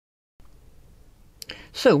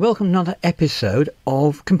So welcome to another episode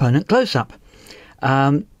of Component Close-Up.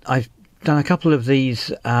 I've done a couple of these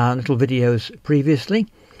little videos previously,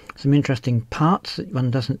 some interesting parts that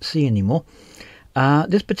one doesn't see anymore.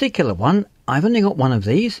 This particular one, I've only got one of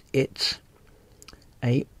these. It's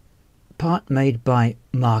a part made by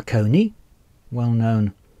Marconi,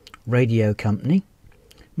 well-known radio company,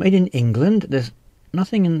 made in England. There's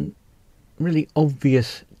nothing in really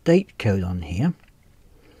obvious date code on here.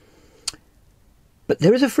 But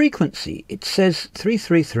there is a frequency. It says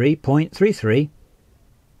 333.33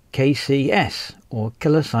 kcs, or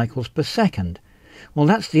kilocycles per second. Well,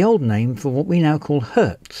 that's the old name for what we now call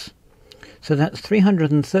hertz. So that's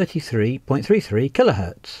 333.33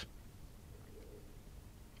 kilohertz.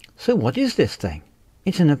 So what is this thing?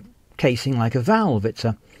 It's in a casing like a valve. It's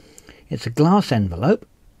a glass envelope.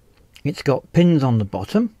 It's got pins on the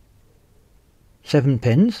bottom, 7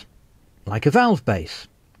 pins, like a valve base.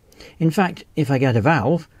 In fact, if I get a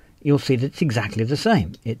valve, you'll see that it's exactly the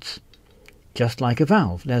same. It's just like a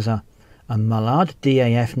valve. There's a Mullard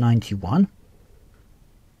DAF 91,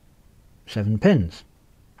 7 pins,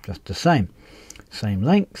 just the same. Same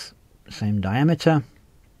length, same diameter.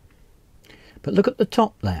 But look at the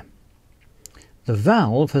top there. The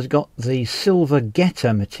valve has got the silver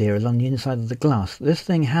getter material on the inside of the glass. This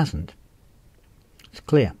thing hasn't. It's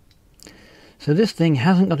clear. So this thing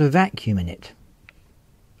hasn't got a vacuum in it.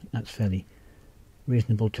 That's fairly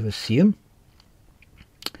reasonable to assume.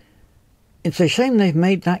 It's a shame they've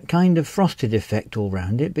made that kind of frosted effect all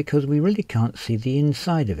round it, because we really can't see the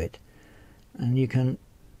inside of it. And you can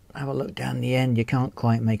have a look down the end, you can't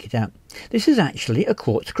quite make it out. This is actually a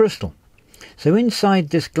quartz crystal. So inside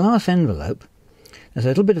this glass envelope there's a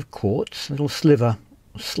little bit of quartz, a little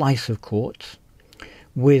slice of quartz,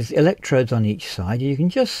 with electrodes on each side. You can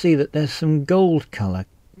just see that there's some gold colour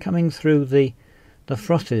coming through the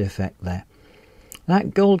frosted effect there.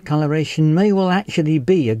 That gold coloration may well actually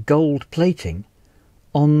be a gold plating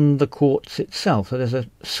on the quartz itself. So there's a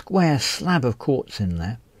square slab of quartz in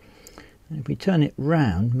there. And if we turn it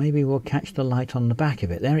round, maybe we'll catch the light on the back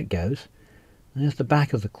of it. There it goes. There's the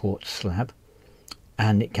back of the quartz slab,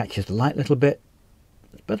 and it catches the light a little bit.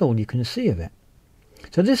 That's about all you can see of it.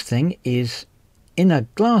 So this thing is in a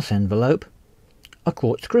glass envelope, a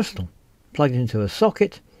quartz crystal, plugged into a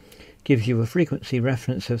socket. Gives you a frequency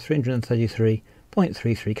reference of 333.33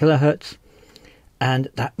 kilohertz, and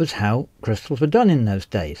that was how crystals were done in those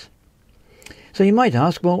days. So you might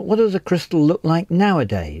ask, well, what does a crystal look like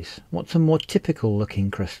nowadays? What's a more typical looking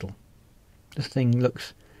crystal? This thing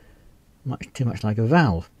looks too much like a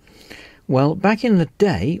valve. Well, back in the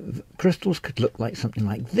day, crystals could look like something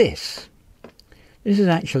like this. This is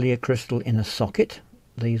actually a crystal in a socket.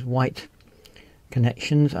 These white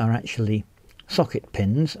connections are actually socket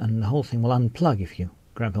pins, and the whole thing will unplug if you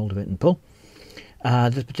grab hold of it and pull.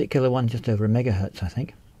 This particular one just over a megahertz, I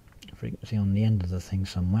think. Frequency on the end of the thing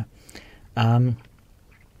somewhere.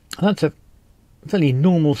 That's a fairly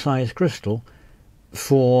normal sized crystal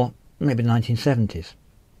for maybe the 1970s.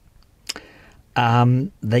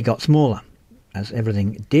 They got smaller, as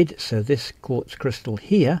everything did. So this quartz crystal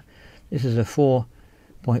here, this is a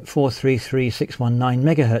 4.433619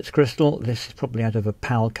 megahertz crystal. This is probably out of a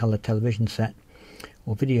PAL colour television set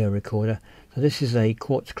or video recorder. So this is a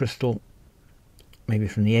quartz crystal, maybe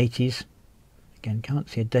from the 80s. Again, can't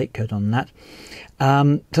see a date code on that.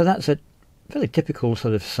 So that's a fairly typical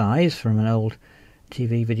sort of size from an old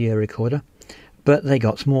TV video recorder. But they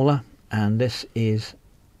got smaller, and this is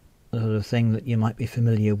the sort of thing that you might be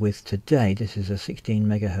familiar with today. This is a 16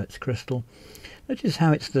 megahertz crystal. Notice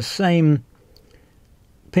how it's the same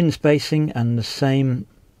pin spacing and the same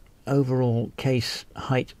overall case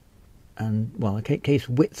height and, well, case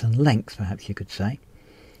width and length, perhaps you could say.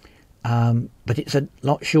 But it's a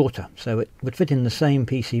lot shorter, so it would fit in the same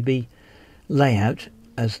PCB layout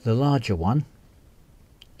as the larger one.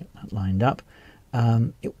 Get that lined up.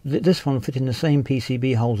 This one would fit in the same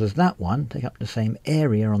PCB holes as that one, take up the same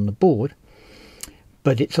area on the board,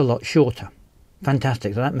 but it's a lot shorter.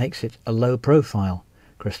 Fantastic. So that makes it a low profile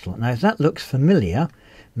crystal. Now, if that looks familiar,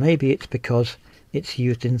 maybe it's because it's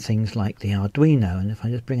used in things like the Arduino. And if I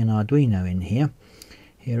just bring an Arduino in here,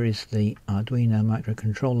 here is the Arduino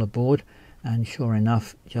microcontroller board, and sure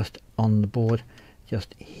enough, just on the board,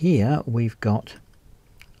 just here, we've got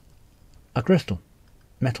a crystal.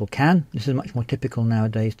 Metal can. This is much more typical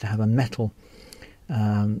nowadays to have a metal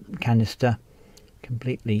canister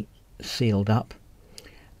completely sealed up.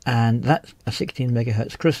 And that's a 16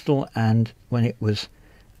 megahertz crystal, and when it was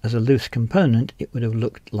as a loose component, it would have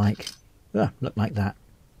looked like that.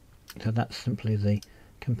 So that's simply the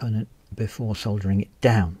component before soldering it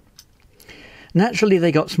down. Naturally,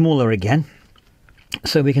 they got smaller again,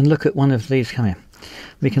 So we can look at one of these, come here,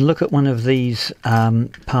 we can look at one of these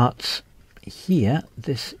parts here.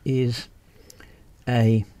 This is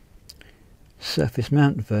a surface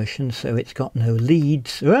mount version, so it's got no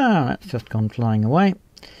leads. Ah, that's just gone flying away.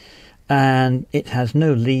 And it has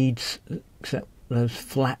no leads except those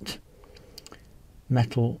flat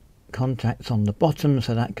metal contacts on the bottom,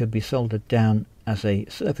 so that could be soldered down as a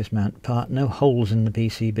surface mount part. No holes in the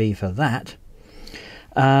PCB for that.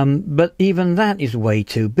 But even that is way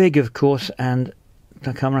too big, of course, and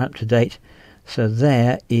to come up to date. So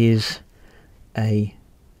there is a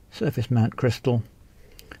surface mount crystal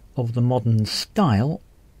of the modern style.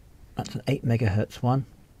 That's an 8 megahertz one,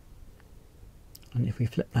 and if we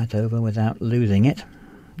flip that over without losing it,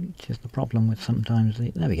 which is the problem with sometimes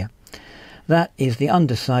there we go, that is the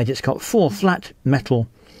underside. It's got 4 flat metal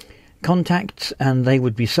contacts, and they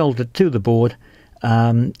would be soldered to the board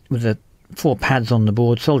with the 4 pads on the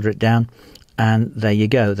board. Solder it down, and there you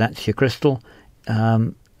go, that's your crystal.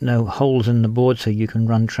 No holes in the board, so you can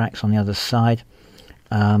run tracks on the other side.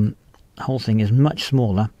 The whole thing is much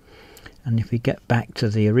smaller, and if we get back to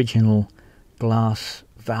the original glass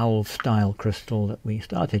valve style crystal that we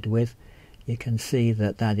started with, you can see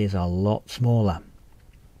that that is a lot smaller.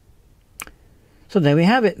 So there we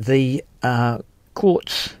have it, the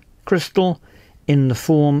quartz crystal in the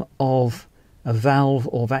form of a valve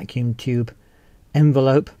or vacuum tube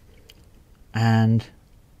envelope and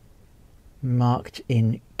marked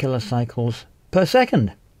in kilocycles per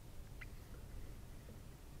second.